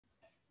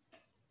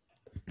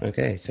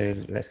Okay, so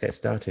let's get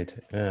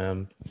started.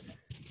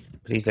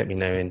 Please let me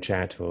know in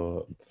chat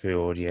or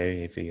through audio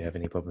if you have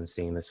any problems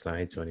seeing the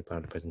slides or any part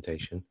of the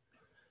presentation.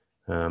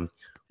 We're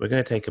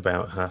going to take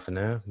about half an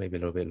hour, maybe a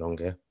little bit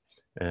longer,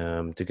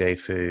 to go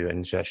through an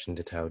introduction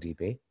to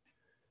TileDB.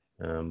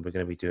 We're going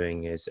to be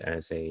doing this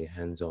as a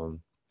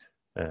hands-on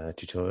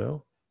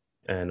tutorial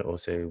and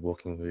also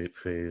walking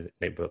through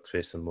notebooks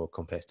with some more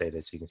complex data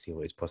so you can see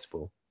what is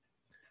possible.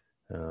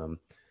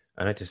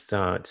 I'd like to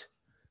start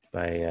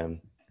by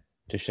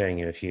just showing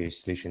you a few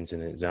solutions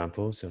and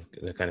examples of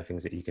the kind of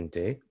things that you can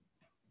do.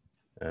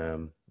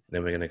 Then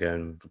we're going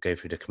to go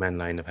through the command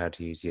line of how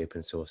to use the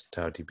open source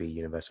TileDB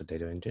Universal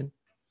Data Engine.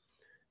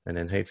 And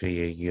then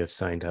hopefully you have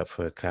signed up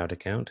for a cloud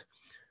account.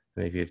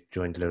 And if you've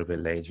joined a little bit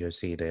late, you'll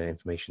see the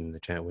information in the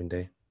chat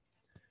window.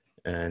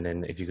 And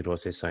then if you could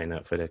also sign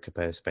up for the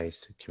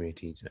Hyperspace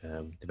Community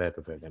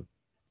Developer Program.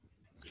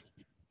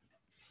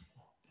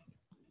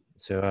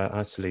 So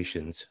our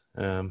solutions.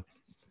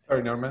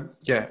 Sorry, Norman.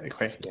 Yeah,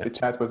 okay. Yeah. The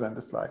chat was on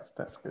the slides.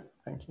 That's good.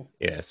 Thank you.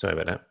 Yeah, sorry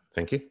about that.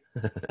 Thank you.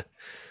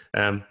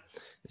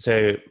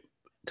 So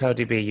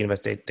TileDB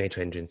Universal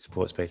Data Engine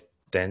supports both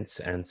dense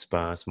and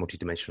sparse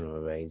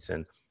multidimensional arrays.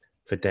 And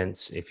for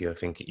dense, if you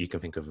can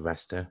think of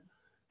raster,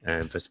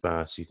 and for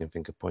sparse, you can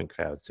think of point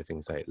clouds, so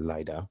things like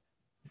LiDAR.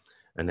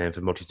 And then for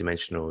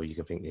multidimensional, you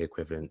can think the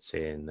equivalents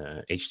in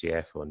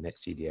HDF or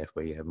NetCDF,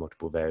 where you have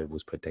multiple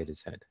variables per data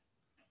set.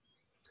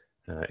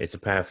 It's a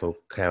powerful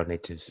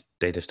cloud-native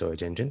data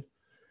storage engine.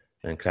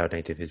 And cloud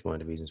native is one of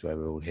the reasons why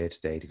we're all here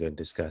today to go and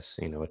discuss,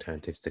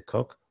 alternatives to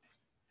COG.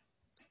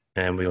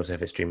 And we also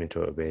have extreme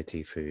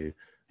interoperability through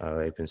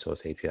our open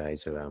source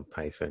APIs around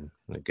Python,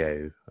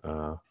 Go,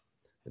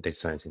 data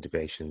science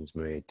integrations,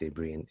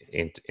 MariaDB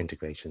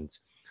integrations,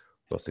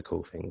 lots of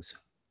cool things.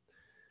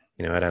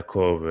 At our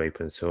core, we're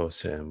open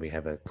source, and we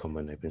have a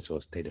common open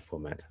source data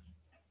format.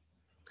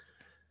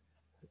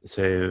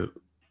 So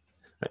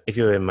if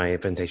you were in my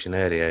presentation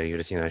earlier, you would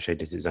have seen I showed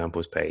this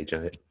examples page.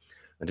 I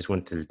just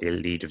wanted to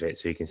lead with it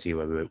so you can see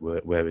where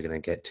we're going to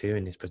get to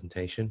in this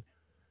presentation.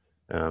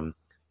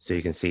 So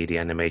you can see the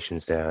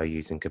animations there are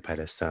using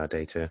Capella star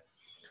data.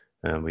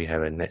 We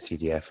have a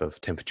NetCDF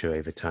of temperature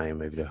over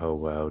time over the whole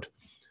world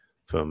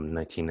from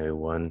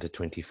 1901 to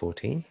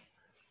 2014.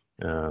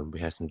 We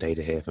have some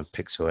data here from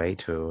Pixel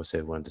 8, who are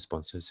also one of the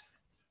sponsors,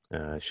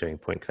 showing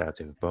point clouds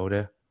over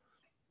Boulder.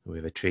 We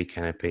have a tree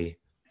canopy,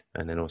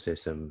 and then also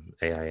some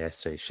AIS,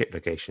 so ship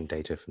location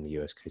data from the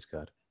US Coast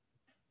Guard.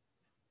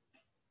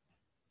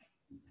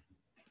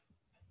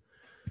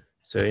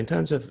 So in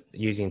terms of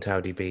using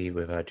TileDB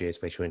with our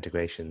geospatial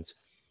integrations,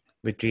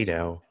 with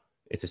GDAL,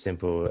 it's as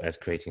simple as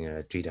creating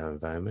a GDAL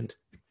environment.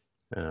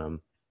 I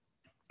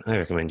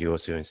recommend you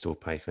also install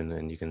Python,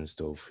 and you can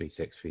install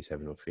 3.6,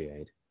 3.7, or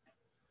 3.8.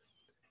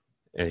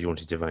 And if you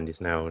wanted to run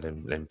this now,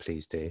 then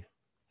please do.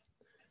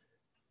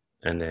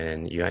 And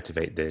then you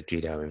activate the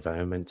GDAL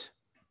environment,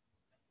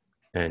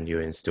 and you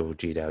install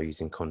GDAL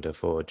using Conda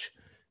Forge,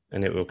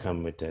 and it will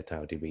come with the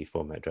TileDB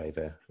format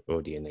driver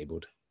already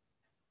enabled.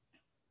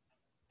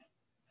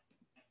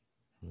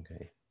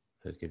 Okay,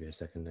 let's give you a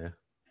second there.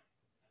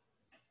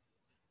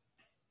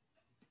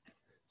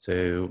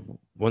 So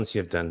once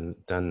you've done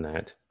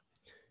that,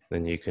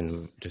 then you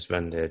can just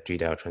run the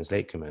GDAL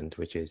translate command,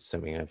 which is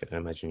something I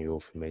imagine you're all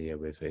familiar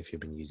with if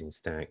you've been using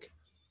Stack.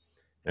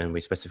 And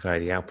we specify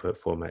the output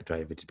format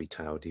driver to be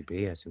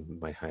TileDB, as in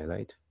my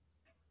highlight.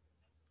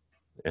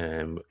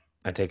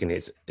 I've taken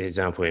its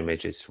example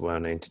image, it's well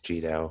known to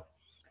GDAL,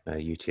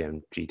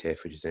 UTM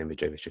GTIF, which is an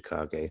image over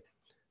Chicago,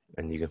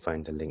 and you can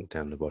find the link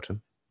down the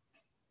bottom.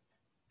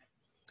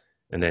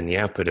 And then the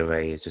output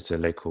array is just a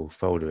local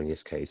folder in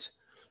this case,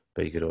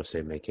 but you could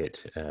also make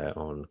it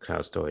on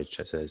cloud storage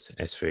such as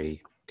S3,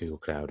 Google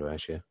Cloud, or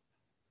Azure.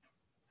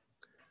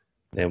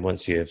 Then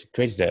once you have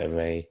created that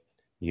array,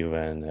 you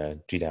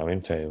run GDAL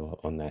info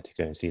on that to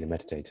go and see the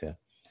metadata.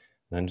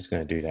 And I'm just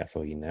going to do that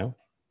for you now.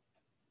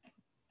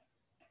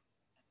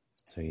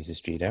 So use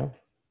this GDAL.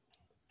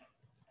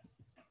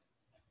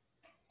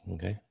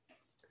 Okay.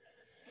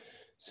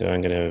 So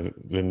I'm going to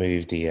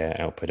remove the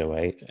output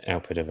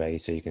array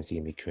so you can see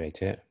me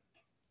create it.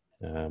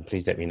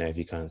 Please let me know if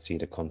you can't see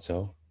the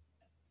console.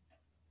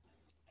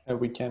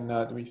 We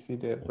cannot. We see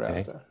the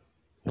browser.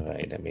 Okay. All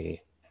right. Let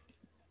me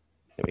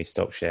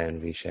stop share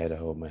and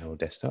reshare my whole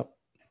desktop.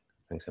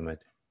 Thanks, Ahmed.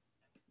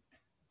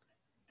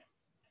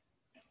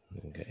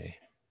 Okay.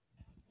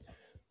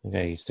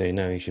 Okay. So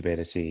now you should be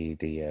able to see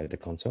the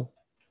console.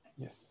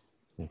 Yes.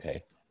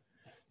 Okay.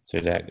 So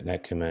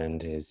that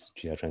command is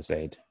GDAL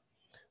translate.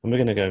 And we're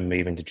going to go and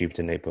move into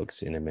Jupyter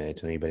Notebooks in a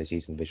minute, and you better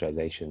see some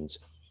visualizations.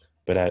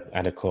 But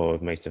at the core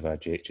of most of our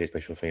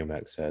geospatial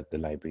frameworks are the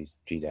libraries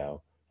GDAL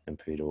and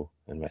Poodle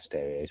and REST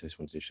area. So I just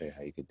wanted to show you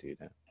how you could do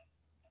that.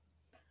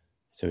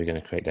 So we're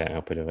going to create that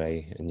output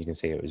array, and you can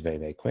see it was very,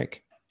 very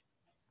quick.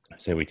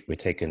 So we're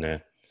taking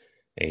a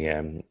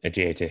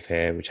geotiff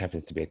here, which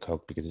happens to be a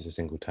cog because it's a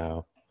single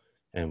tile,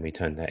 and we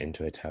turn that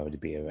into a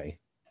TileDB array.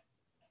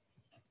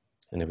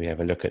 And if we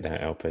have a look at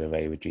that output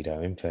array with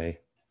GDAL info,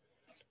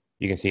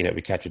 you can see that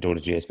we captured all the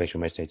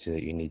geospatial metadata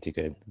that you need to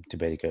be able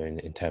to go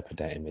and interpret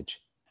that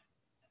image.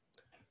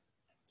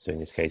 So in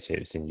this case,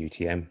 it's in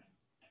UTM.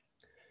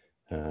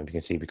 You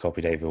can see we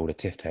copied over all the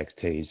TIFF tags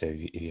too. So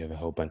if you have a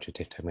whole bunch of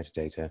TIFF tag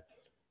metadata,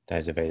 that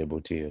is available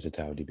to you as a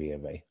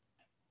TileDB array.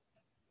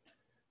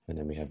 And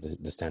then we have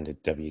the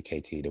standard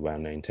WKT, the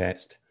well-known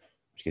text,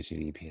 which gives you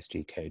the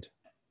EPSG code.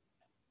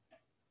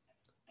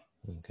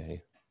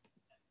 Okay.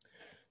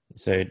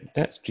 So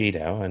that's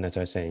GDAL, and as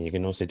I was saying, you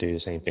can also do the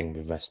same thing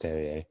with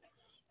Rasterio.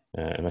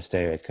 And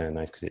Rasterio is kind of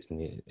nice because it's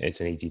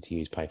an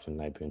easy-to-use Python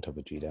library on top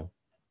of GDAL.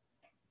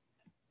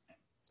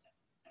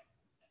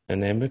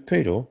 And then with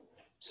Poodle,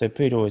 so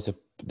Poodle is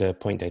the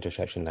point data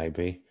abstraction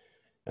library,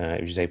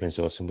 which is open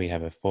source, and we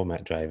have a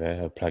format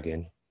driver, a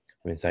plugin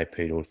inside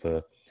Poodle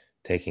for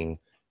taking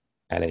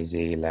LAZ,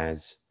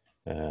 LAZ,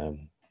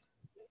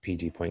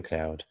 PG point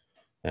cloud,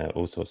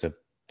 all sorts of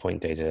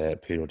point data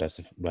that Poodle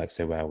does work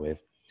so well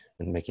with,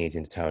 and making it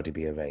into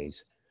TileDB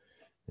arrays.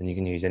 And you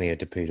can use any of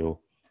the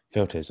Poodle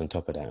filters on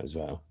top of that as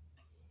well.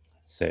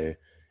 So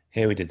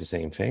here we did the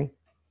same thing.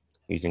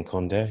 Using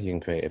Conda, you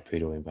can create a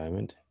Poodle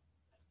environment.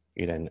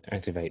 You then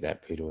activate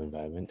that Poodle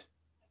environment,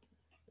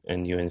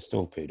 and you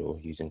install Poodle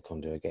using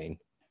Conda again.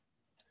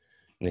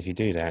 And if you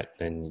do that,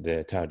 then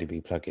the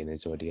TileDB plugin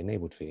is already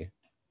enabled for you.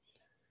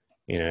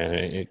 You know, and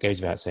it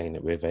goes without saying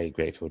that we're very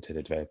grateful to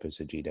the developers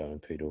of GDAL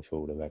and Poodle for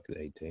all the work that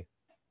they do.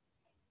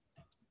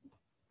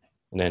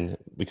 And then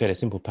we create a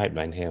simple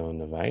pipeline here on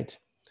the right.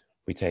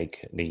 We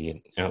take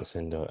the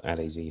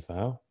outsend.laz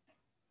file.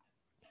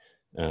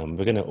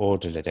 We're going to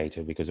order the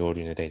data because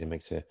ordering the data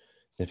makes a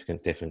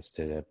significant difference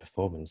to the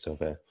performance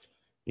of a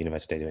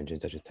universal data engine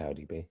such as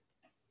TileDB.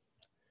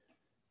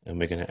 And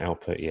we're going to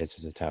output yes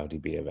as a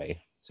TileDB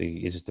array. So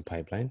this is the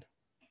pipeline.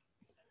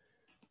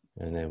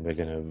 And then we're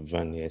going to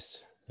run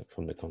this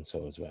from the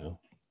console as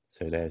well.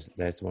 So there's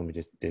the one we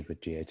just did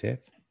with GeoTIFF.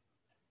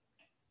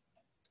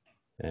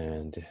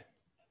 And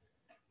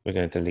we're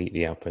going to delete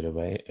the output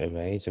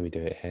array, so we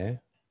do it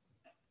here.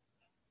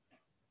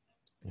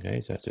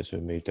 Okay, so that's just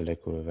remove the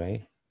local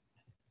array.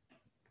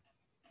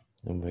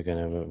 And we're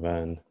going to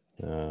run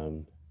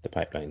the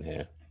pipeline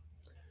here.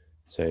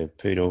 So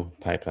Poodle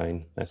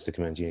pipeline, that's the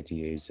commands you need to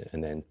use,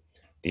 and then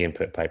the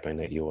input pipeline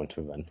that you want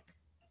to run.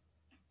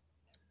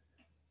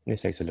 And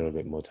this takes a little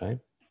bit more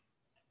time.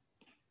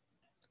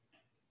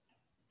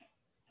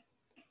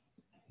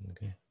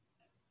 Okay.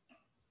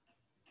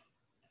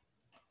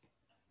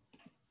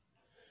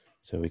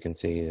 So we can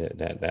see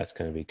that's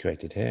going to be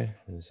created here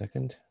in a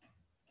second.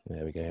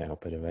 There we go,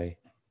 output array.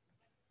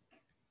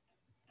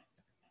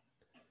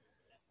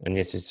 And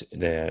this is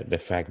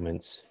the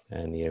fragments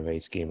and the array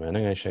schema. And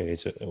I'm going to show you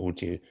this all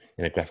to you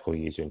in a graphical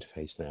user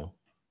interface now.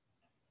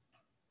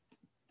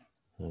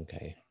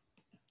 Okay.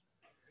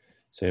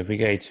 So if we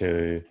go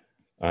to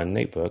our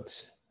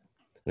notebooks,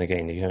 and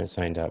again, if you haven't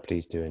signed up,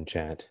 please do in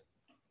chat.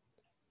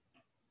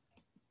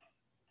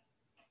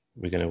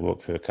 We're going to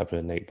walk through a couple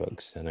of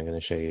notebooks, and I'm going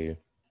to show you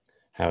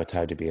how a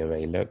TileDB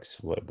array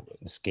looks, what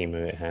the schema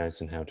it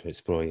has, and how to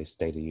explore its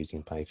data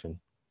using Python.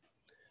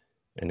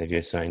 And if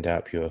you're signed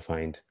up, you'll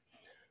find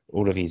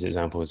all of these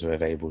examples are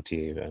available to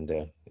you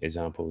under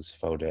examples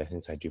folder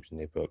inside Jupyter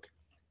Notebook,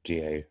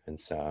 Geo, and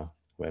SAR,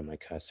 where my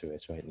cursor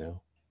is right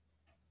now.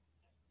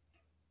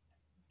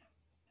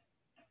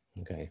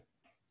 Okay.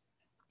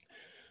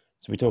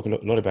 So we talk a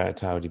lot about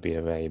a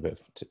TileDB array, but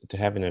to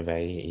have an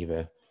array,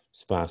 either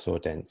sparse or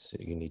dense,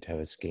 you need to have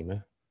a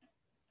schema.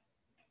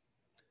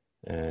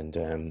 And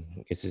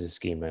this is a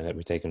schema that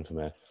we've taken from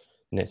a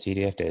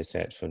NetCDF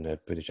dataset from the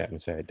British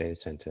Atmospheric Data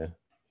Center.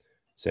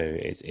 So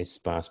it's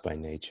sparse by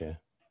nature,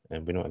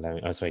 and we're not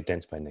allowing,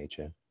 dense by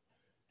nature,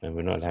 and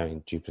we're not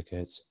allowing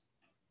duplicates.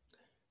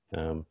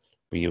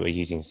 We were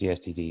using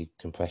CSTD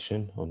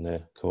compression on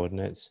the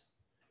coordinates,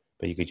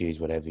 but you could use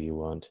whatever you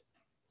want.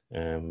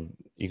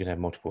 You can have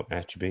multiple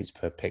attributes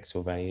per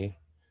pixel value,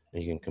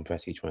 and you can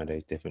compress each one of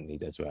those differently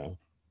as well.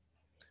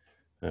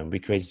 We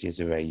created this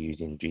array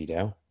using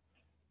GDAL.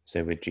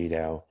 So with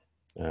GDAL,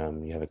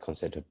 you have a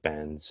concept of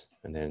bands,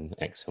 and then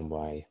X and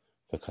Y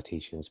for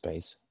Cartesian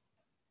space.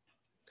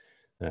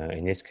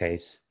 In this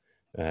case,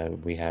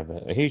 we have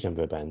a huge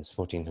number of bands,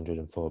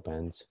 1,404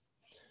 bands,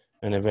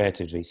 and a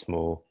relatively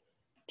small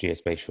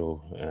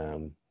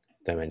geospatial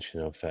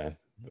dimension of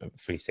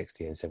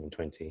 360 and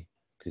 720,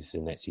 because it's a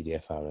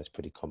NetCDF file that's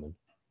pretty common.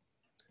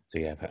 So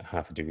you have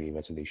half a degree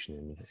resolution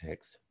in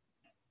X.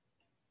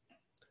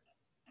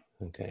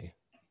 Okay.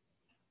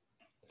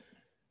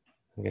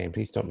 Again,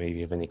 please stop me if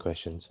you have any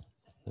questions.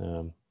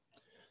 So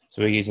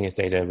we're using this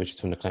data, which is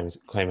from the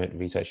Climate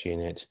Research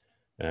Unit.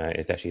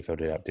 It's actually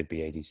filtered up to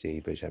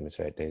BADC, British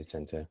Atmospheric Data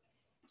Center,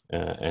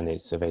 and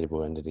it's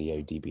available under the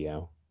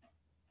ODBL.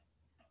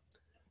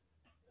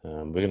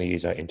 We're going to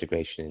use our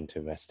integration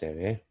into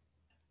Rasterio.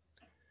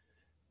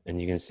 And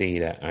you can see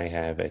that I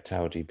have a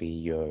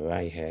TileDB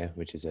URI here,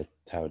 which is a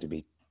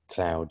TileDB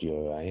cloud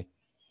URI,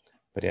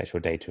 but the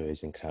actual data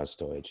is in cloud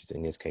storage.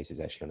 In this case, it's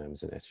actually on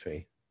Amazon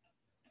S3.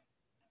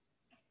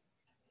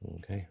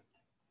 Okay.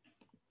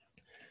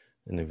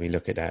 And if we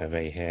look at that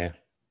array here,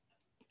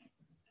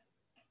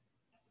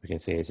 We can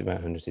see it's about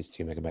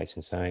 162 megabytes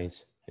in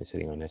size. It's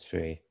sitting on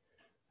S3,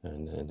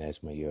 and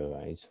there's my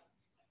URIs.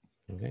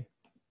 Okay.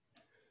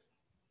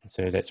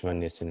 So let's run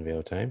this in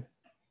real time.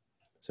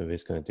 So we're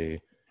just going to do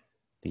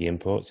the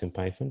imports in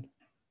Python.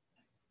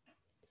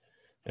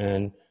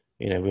 And,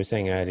 we were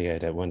saying earlier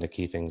that one of the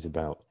key things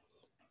about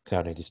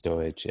cloud native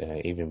storage,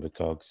 even with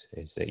COGS,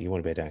 is that you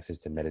want to be able to access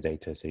the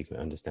metadata so you can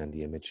understand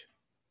the image.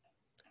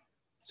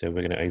 So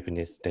we're going to open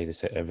this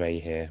dataset array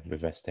here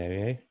with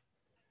Stereo,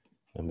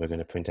 and we're going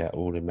to print out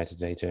all the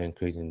metadata,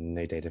 including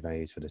no data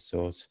values for the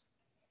source,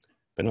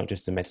 but not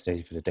just the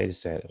metadata for the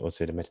dataset,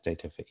 also the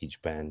metadata for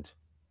each band.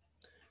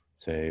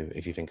 So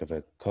if you think of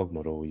a COG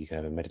model, you can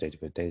have a metadata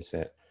for a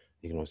dataset.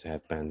 You can also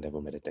have band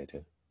level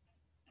metadata.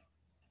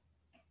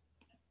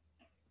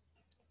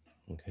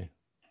 Okay.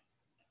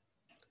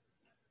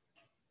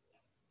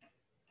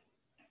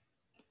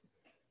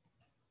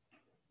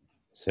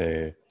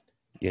 So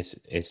yes,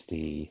 it's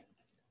the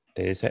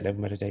dataset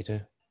level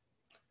metadata.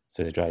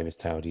 So the driver is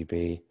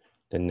TileDB,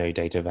 the no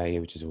data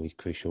value, which is always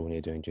crucial when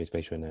you're doing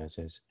geospatial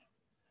analysis.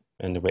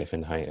 And the width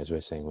and height, as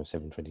we're saying, was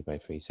 720 by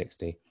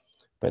 360.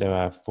 But there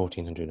are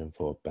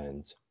 1,404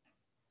 bands.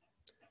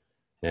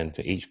 And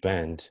for each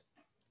band,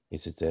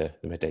 this is the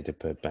metadata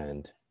per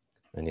band.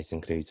 And this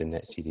includes the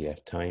net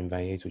CDF time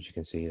values, which you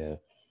can see there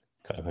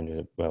are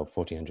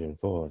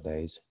 1,404 of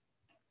those.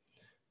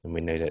 And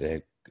we know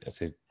that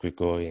that's a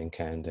Gregorian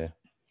calendar.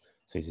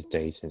 So this is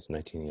days since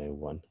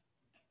 1901.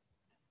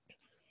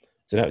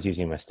 So that was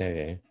using my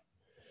stereo.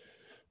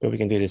 But we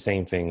can do the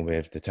same thing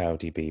with the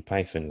TileDB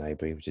Python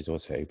library, which is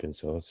also open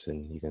source,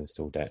 and you can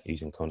install that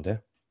using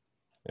Conda.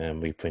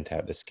 And we print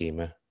out the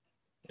schema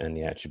and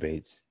the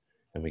attributes,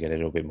 and we get a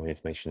little bit more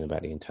information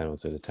about the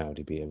internals of the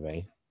TileDB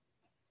array.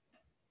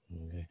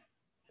 Okay.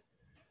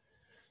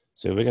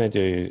 So we're going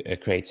to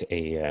create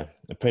a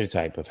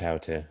prototype of how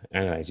to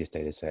analyze this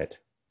data set.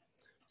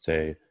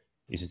 So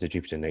this is a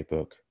Jupyter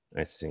notebook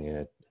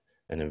accessing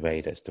an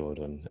array that's stored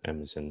on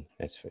Amazon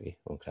S3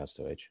 on cloud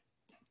storage.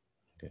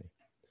 Okay.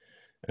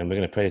 And we're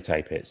going to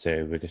prototype it.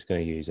 So we're just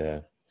going to use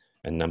a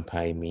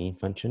NumPy mean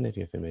function, if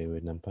you're familiar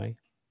with NumPy.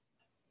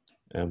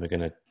 And we're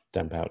going to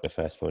dump out the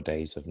first 4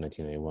 days of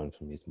 1901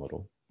 from this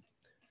model.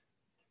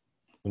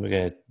 And we're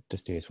going to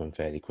just do this one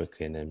fairly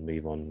quickly and then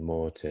move on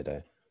more to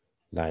the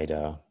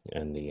LiDAR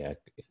and the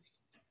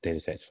data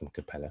sets from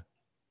Capella.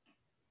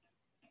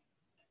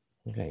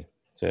 Okay,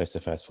 so that's the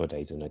first 4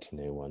 days of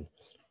 1901.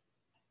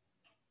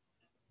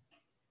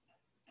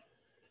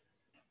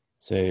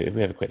 So if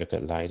we have a quick look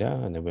at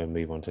LiDAR, and then we'll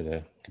move on to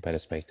the Capella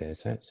space data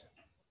sets.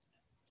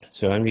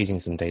 So I'm using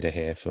some data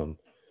here from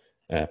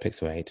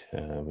Pixel 8,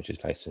 which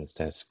is licensed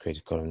as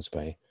Created Columns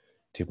by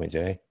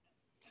 2.0.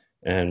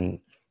 And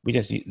we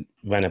just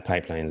ran a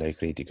pipeline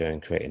locally to go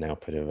and create an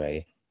output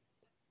array.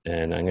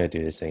 And I'm going to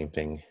do the same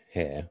thing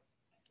here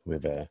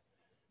with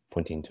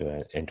pointing to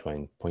an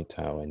endpoint point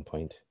tile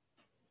endpoint.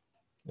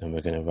 And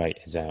we're going to write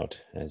this out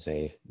as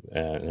an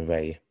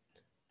array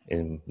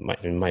in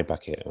my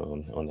bucket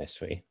on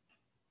S3.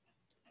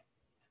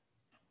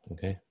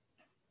 Okay.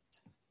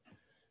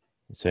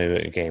 So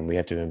again, we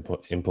have to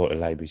import the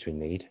libraries we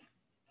need.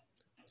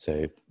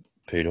 So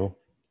Poodle,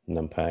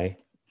 NumPy,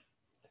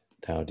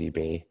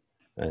 TileDB,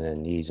 and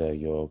then these are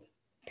your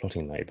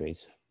plotting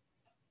libraries.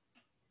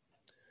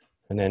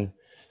 And then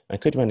I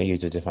could run a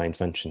user-defined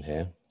function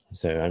here.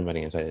 So I'm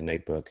running inside a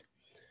notebook.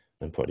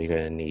 I'm probably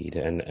going to need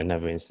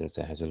another instance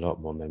that has a lot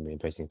more memory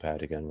and processing power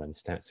to go and run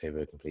stats over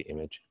a complete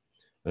image.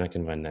 And I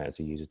can run that as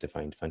a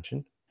user-defined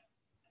function.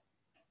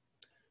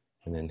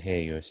 And then here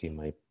you'll see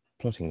my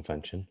plotting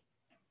function,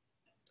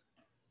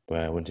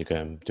 where I want to go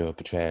and do a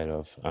portrayal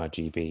of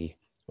RGB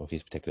of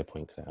this particular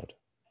point cloud.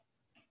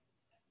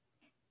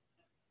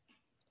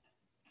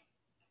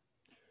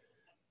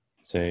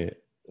 So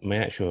my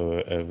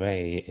actual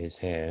array is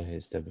here,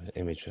 is the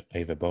image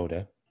over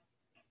Boulder.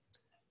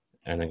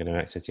 And I'm going to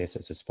access, yes,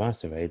 it's a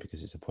sparse array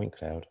because it's a point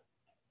cloud.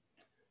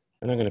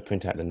 And I'm going to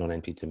print out the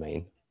non-empty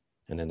domain,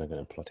 and then I'm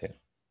going to plot it.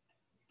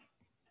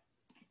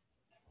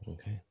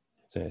 Okay,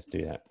 so let's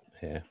do that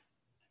here.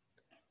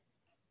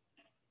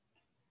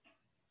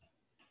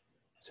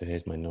 So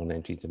here's my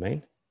non-empty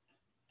domain.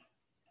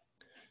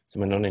 So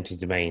my non-empty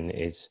domain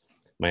is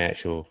my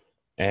actual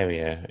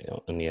area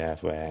on the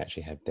Earth where I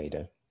actually have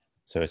data.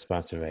 So a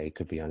sparse array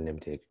could be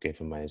unlimited, it could go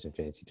from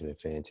 -infinity to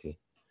infinity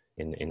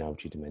in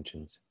arbitrary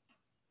dimensions.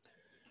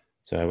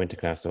 So I went to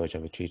cloud storage, I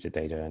retrieved the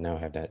data, I now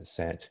have that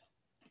set,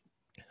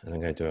 and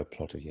I'm going to do a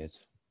plot of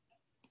yes.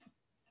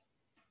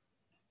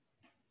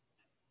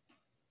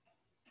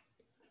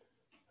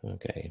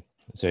 Okay,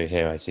 so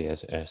here I see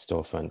a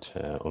storefront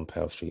on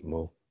Pearl Street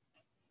Mall.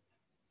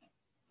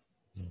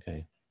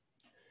 Okay,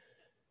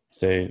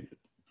 so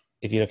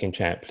if you look in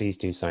chat, please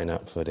do sign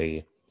up for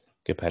the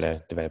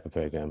Capella developer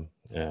program,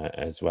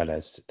 as well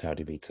as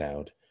TileDB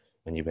Cloud,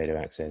 and you'll be able to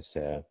access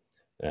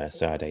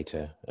SAR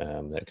data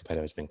that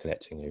Capella has been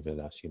collecting over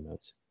the last few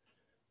months.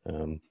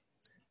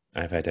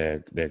 I've had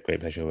the great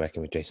pleasure of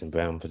working with Jason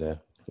Brown for the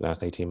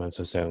last 18 months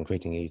or so on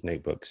creating these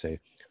notebooks, so a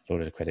lot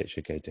of the credit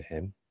should go to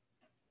him.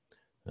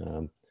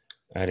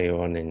 Earlier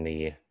on in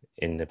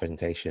in the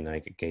presentation, I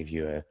gave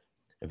you a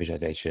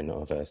visualization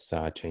of a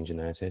SAR change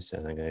analysis,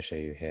 and I'm going to show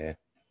you here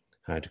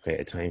how to create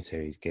a time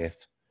series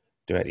GIF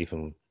directly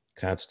from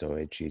cloud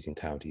storage using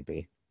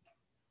TileDB.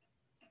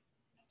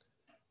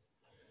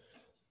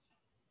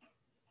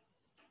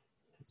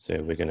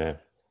 So we're going to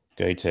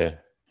go to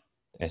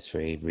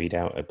S3, read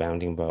out a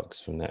bounding box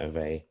from that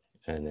array,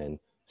 and then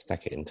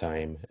stack it in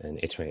time and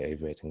iterate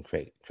over it and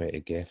create a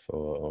GIF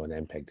or an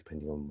MPEG,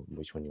 depending on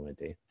which one you want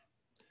to do.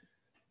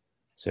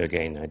 So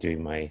again, I do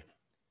my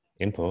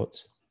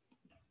imports.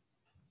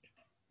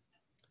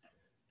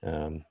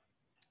 I'm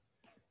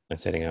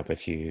setting up a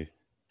few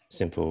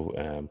simple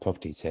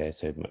properties here.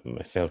 So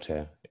my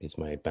filter is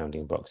my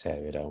bounding box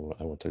area that I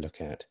want to look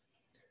at.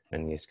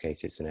 And in this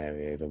case, it's an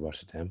area over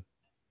Rotterdam.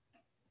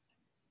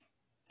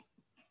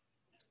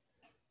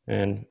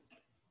 And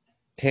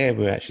here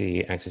we're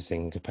actually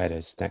accessing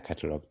Capella's stack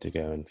catalog to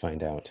go and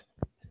find out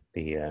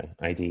the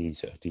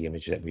IDs of the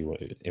images we want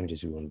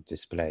to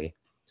display.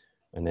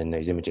 And then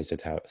those images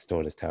are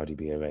stored as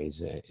TileDB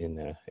arrays in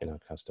our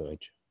cloud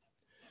storage.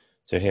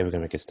 So here we're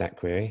going to make a stack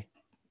query.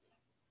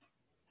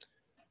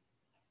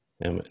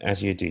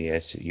 As you do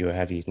this, you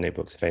have these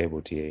notebooks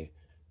available to you,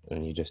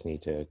 and you just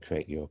need to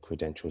create your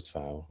credentials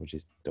file, which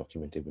is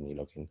documented when you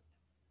log in.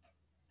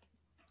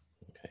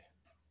 Okay.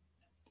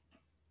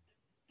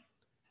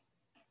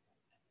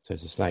 So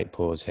there's a slight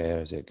pause here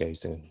as it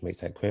goes and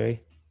makes that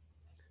query.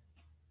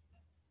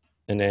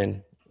 And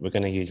then we're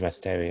going to use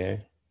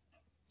Rasterio.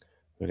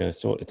 We're going to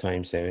sort the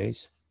time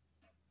series.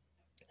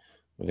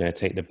 We're going to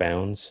take the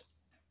bounds,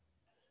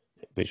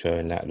 which are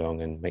in lat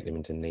long, and make them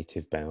into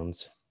native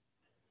bounds.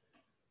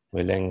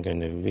 We're then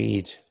going to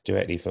read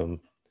directly from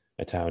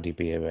a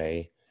TileDB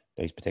array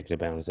those particular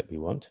bounds that we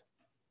want.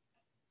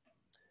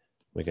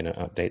 We're going to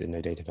update the no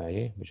data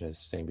value, which I was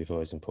saying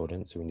before is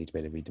important, so we need to be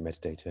able to read the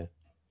metadata.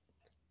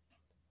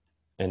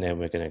 And then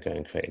we're going to go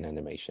and create an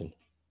animation.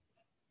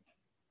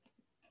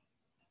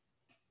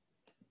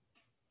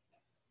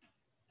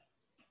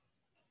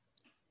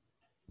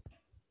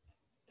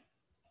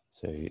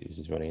 So this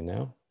is running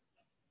now.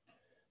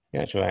 The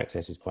actual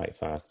access is quite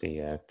fast.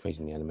 The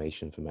creating the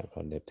animation for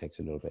Matplotlib takes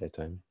a little bit of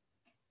time.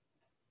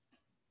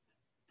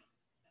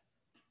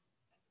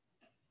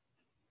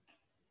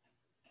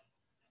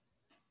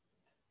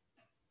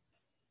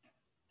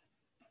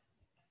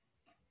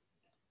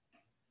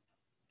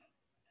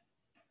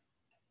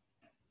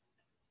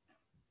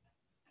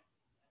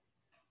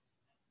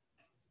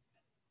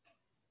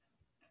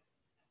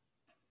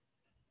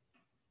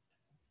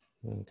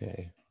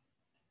 Okay.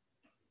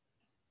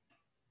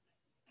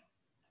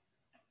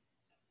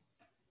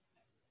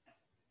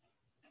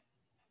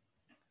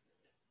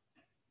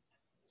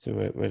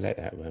 So we'll let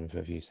that run for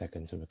a few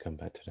seconds and we'll come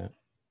back to that.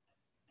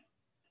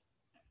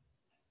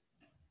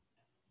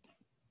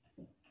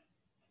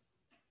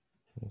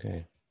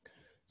 Okay.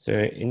 So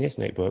in this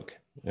notebook,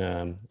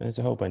 there's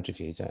a whole bunch of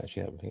views.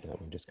 Actually, I think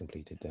that one just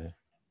completed there.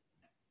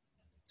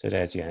 So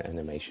there's the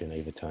animation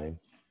over time.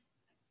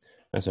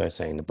 That's what I was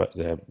saying.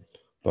 The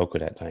bulk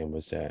of that time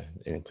was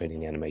in creating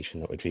the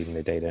animation, not retrieving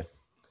the data,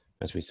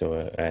 as we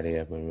saw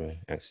earlier when we were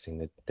accessing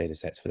the data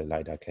sets for the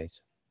LiDAR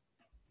case.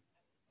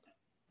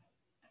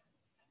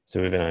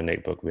 So within our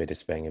notebook, we're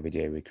displaying a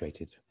video we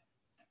created.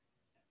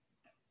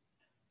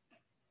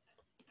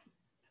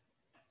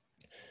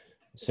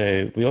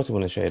 So we also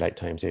want to show like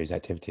time series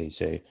activities.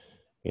 So,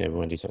 we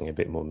want to do something a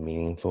bit more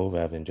meaningful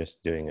rather than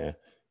just doing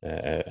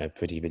a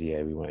pretty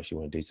video. We actually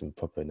want to do some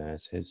proper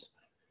analysis.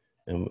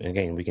 And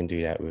again, we can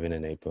do that within a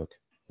notebook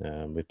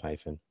with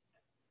Python.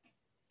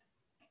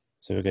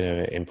 So we're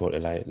going to import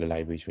the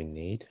libraries we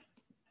need.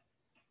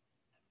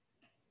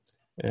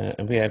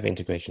 And we have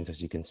integrations,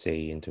 as you can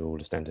see, into all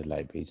the standard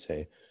libraries.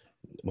 So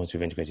once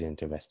we've integrated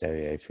into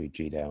Rasterio through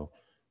GDAL,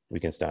 we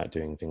can start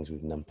doing things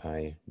with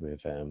NumPy,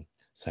 with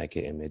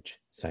scikit-image,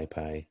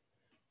 SciPy,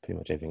 pretty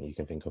much everything you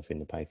can think of in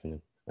the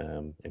Python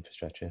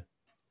infrastructure.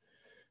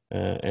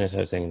 And as I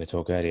was saying in the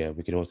talk earlier,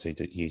 we could also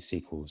use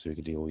SQL, so we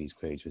could do all these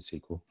queries with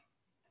SQL.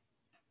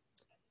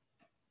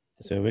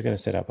 So we're going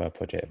to set up our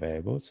project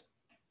variables.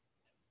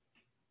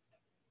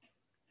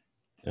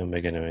 And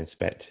we're going to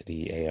inspect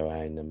the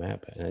AOI in the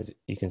map. And as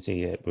you can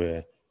see,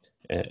 we're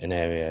an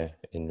area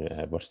in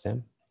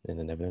Rotterdam, in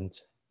the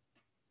Netherlands.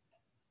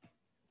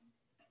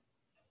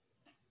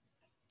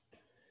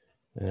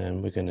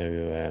 And we're going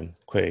to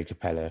query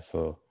Capella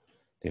for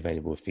the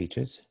available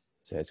features.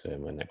 So let's go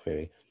and run that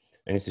query.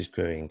 And this is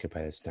querying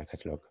Capella's stack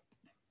catalog.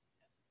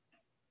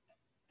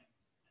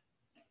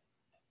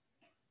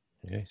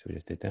 Okay, so we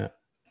just did that.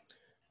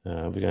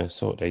 We're going to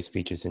sort those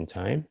features in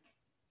time.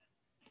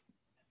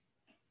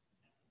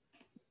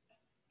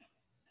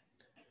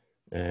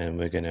 And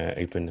we're going to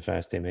open the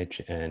first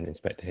image and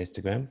inspect the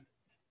histogram.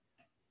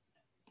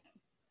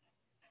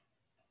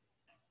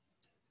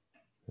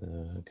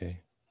 Okay.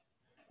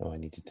 Oh, I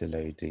needed to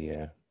load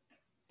the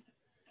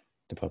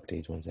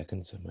properties. 1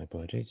 second, so my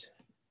apologies.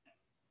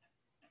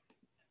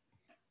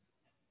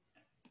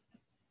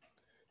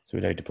 So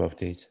we load the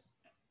properties.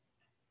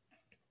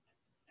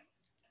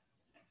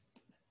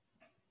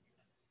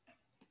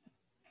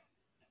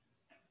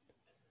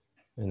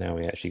 And now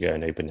we actually go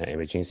and open that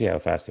image. You can see how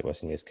fast it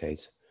was in this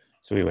case.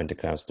 So we went to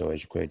cloud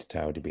storage, created a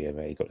TileDB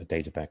array, got the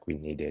data back we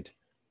needed,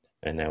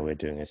 and now we're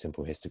doing a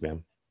simple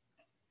histogram.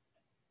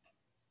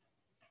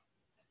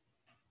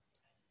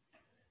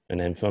 And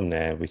then from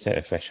there, we set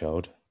a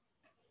threshold,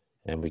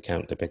 and we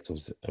count the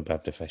pixels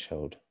above the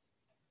threshold.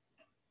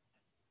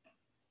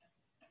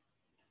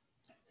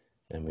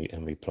 And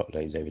we plot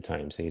those over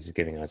time. So this is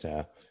giving us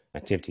our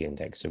activity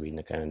index, so we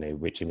kind of know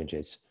which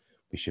images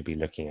we should be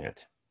looking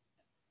at,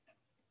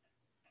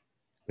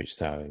 which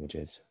SAR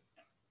images.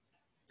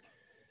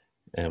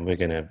 And we're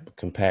going to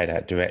compare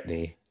that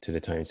directly to the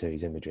time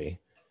series imagery.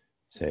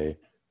 So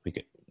we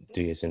could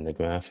do this in the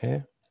graph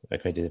here. I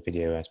created a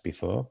video as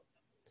before.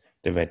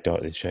 The red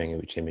dot is showing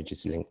which image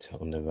is linked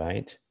on the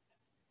right.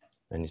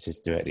 And this is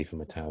directly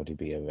from a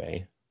TileDB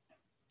array.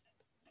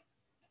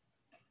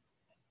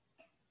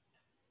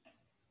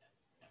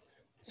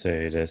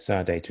 So the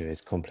SAR data is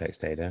complex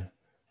data.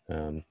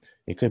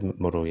 You could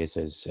model this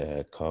as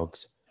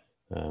cogs,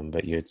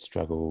 but you'd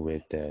struggle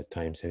with the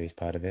time series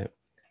part of it.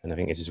 And I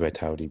think this is where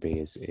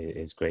TileDB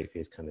is great for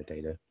this kind of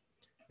data,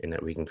 in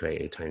that we can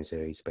create a time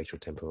series spatial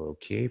temporal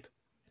cube,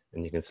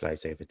 and you can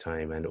slice over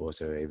time and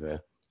also over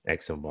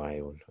X and Y,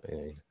 or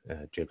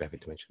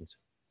geographic dimensions.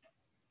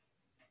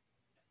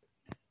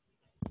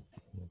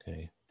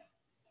 Okay.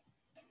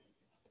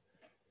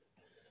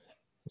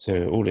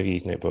 So all of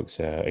these notebooks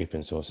are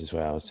open source as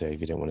well. So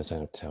if you don't want to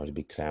sign up to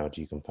TileDB Cloud,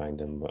 you can find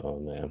them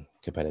on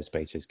Capella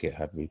Space's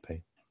GitHub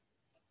repo.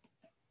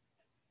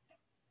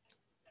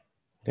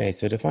 Okay,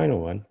 so the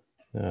final one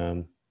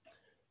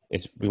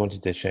is we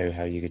wanted to show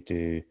how you could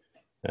do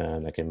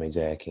like a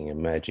mosaicing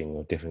and merging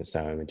of different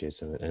SAR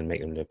images and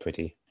make them look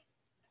pretty.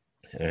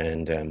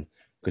 And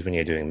because when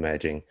you're doing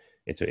merging,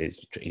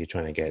 you're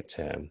trying to get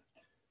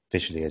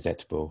visually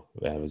acceptable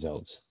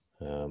results.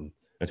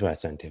 As well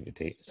as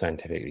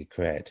scientifically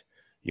correct,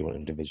 you want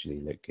them to visually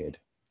look good.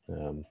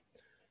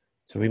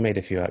 So we made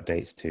a few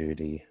updates to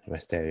the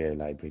Rasterio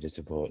library to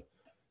support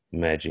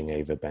merging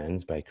over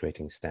bands by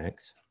creating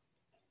stacks.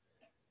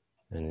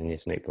 And in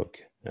this notebook,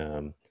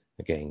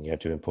 again, you have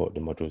to import the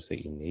modules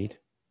that you need.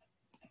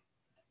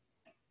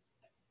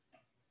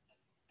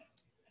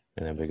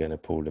 And then we're going to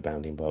pull the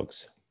bounding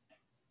box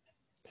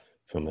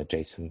from a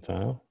JSON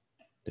file,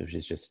 which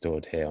is just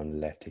stored here on the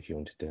left if you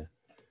wanted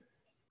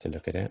to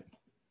look at it.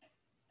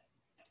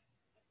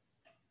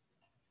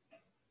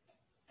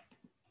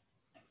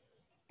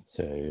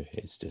 So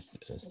it's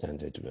just a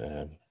standard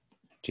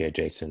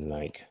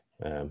GeoJSON-like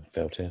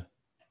filter.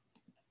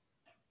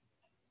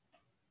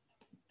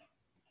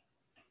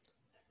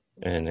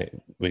 And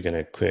we're going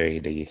to query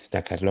the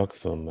stack catalog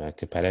from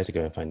Capella to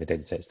go and find the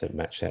datasets that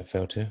match that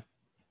filter.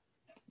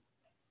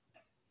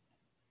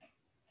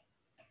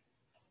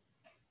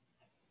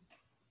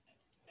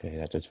 Okay,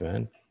 that just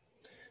ran.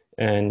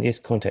 And this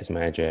context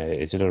manager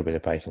is a little bit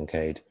of Python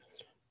code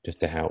just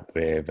to help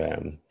with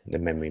the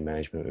memory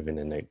management within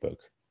the notebook.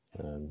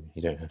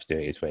 You don't have to do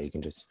it this way. You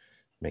can just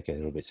make it a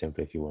little bit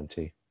simpler if you want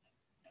to.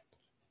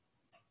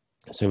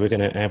 So we're going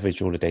to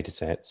average all the data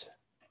sets.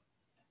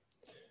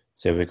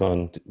 So we've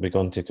gone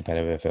to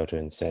Capella filter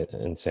and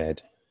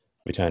said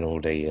return all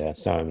the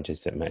SAR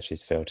images that match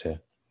this filter,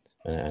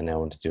 and now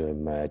want to do a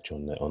merge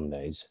on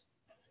those.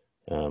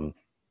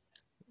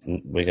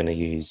 We're going to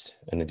use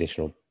an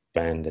additional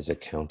band as a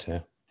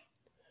counter.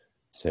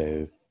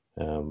 So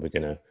we're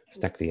going to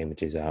stack the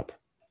images up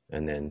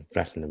and then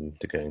flatten them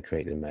to go and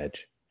create the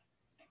merge.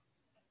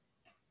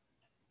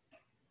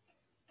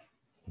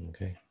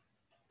 Okay.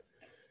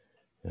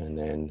 And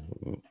then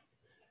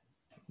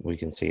we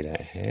can see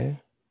that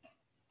here.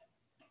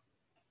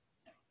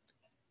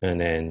 And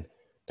then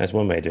that's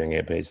one way of doing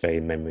it, but it's very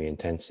memory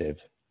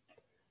intensive.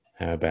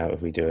 How about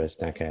if we do a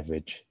stack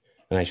average?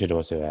 And I should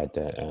also add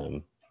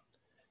that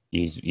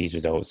these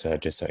results are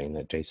just something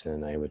that Jason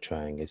and I were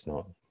trying. It's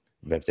not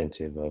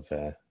representative of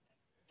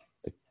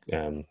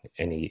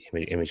any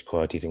image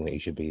quality thing that you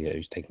should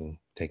be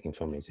taking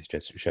from this. It's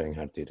just showing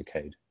how to do the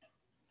code.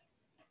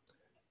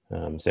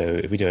 So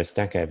if we do a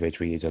stack average,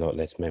 we use a lot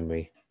less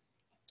memory.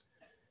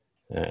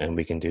 And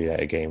we can do that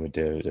again with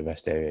the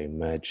Rasterio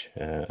merge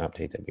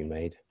update that we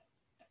made.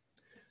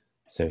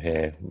 So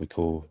here we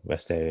call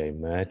Rasterio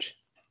merge,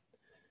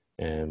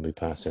 and we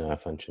pass in our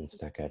function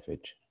stack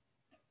average.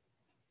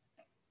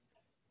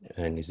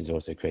 And this is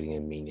also creating a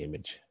mean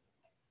image.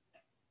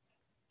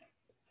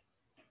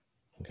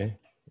 Okay,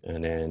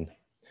 and then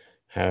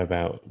how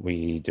about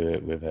we do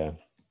it with a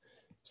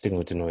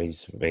signal to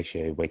noise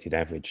ratio weighted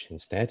average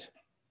instead?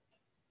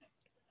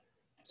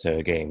 So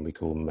again, we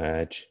call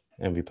merge,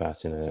 and we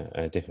pass in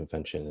a different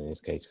function, in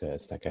this case,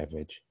 stack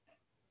average.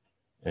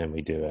 And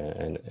we do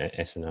an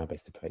SNR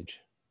based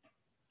approach.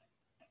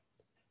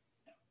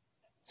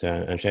 So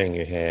I'm showing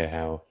you here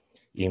how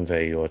even though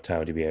your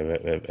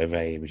TileDB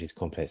array, which is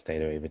complex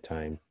data over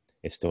time,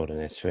 is stored in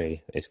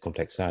S3, it's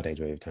complex SAR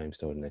data over time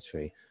stored in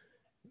S3,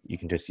 you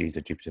can just use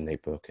a Jupyter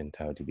Notebook and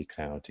TileDB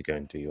Cloud to go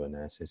and do your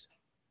analysis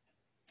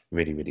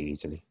really, really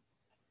easily.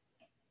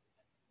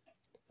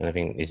 And I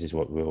think this is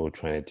what we're all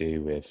trying to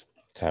do with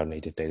cloud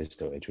native data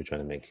storage. We're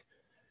trying to make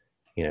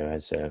you know,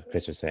 as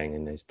Chris was saying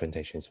in his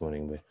presentation this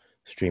morning, we're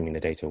streaming the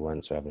data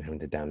once rather than having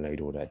to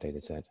download all that data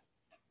set.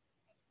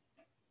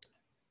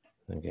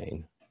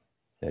 Again,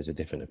 there's a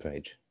different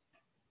approach.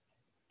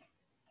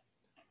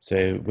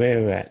 So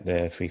we're at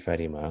the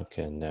 3:30 mark,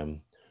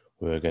 and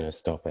we're going to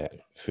stop at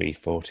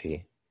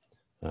 3:40.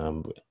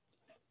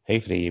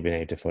 Hopefully you've been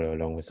able to follow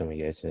along with some of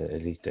yours,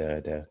 at least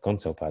the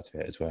console parts of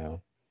it as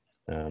well.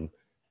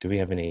 Do we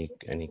have any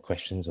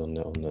questions on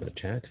the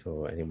chat,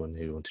 or anyone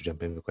who wants to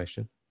jump in with a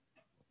question?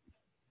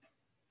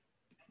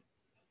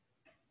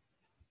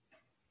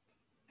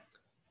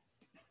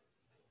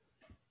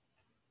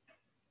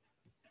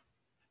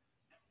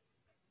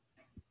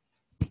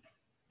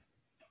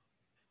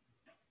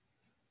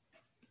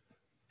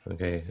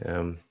 Okay,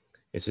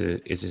 this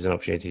is an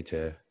opportunity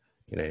to,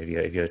 you know,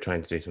 if you're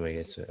trying to do something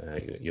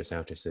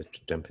yourself, just to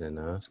jump in and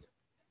ask.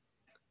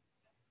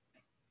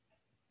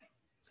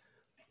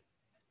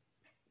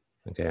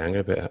 Okay, I'm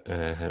going to put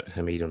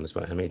Hamid on the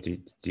spot. Hamid,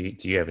 do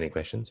you have any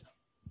questions?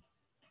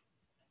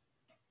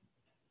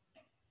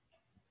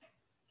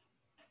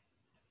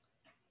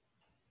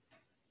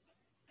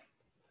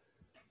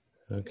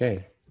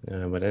 Okay,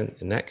 well then,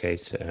 in that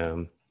case,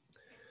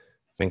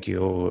 thank you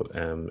all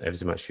ever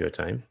so much for your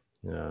time.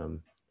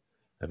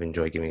 I've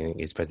enjoyed giving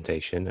his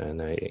presentation, and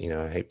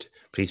I hope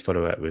please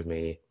follow up with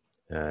me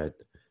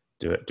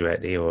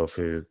directly or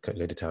through go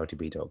to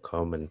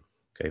TileDB.com and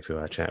go through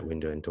our chat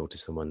window and talk to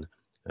someone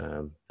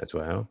as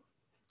well.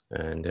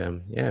 And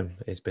yeah,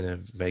 it's been a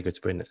very good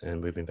sprint,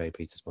 and we've been very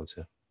pleased to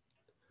sponsor.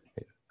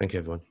 Thank you,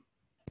 everyone.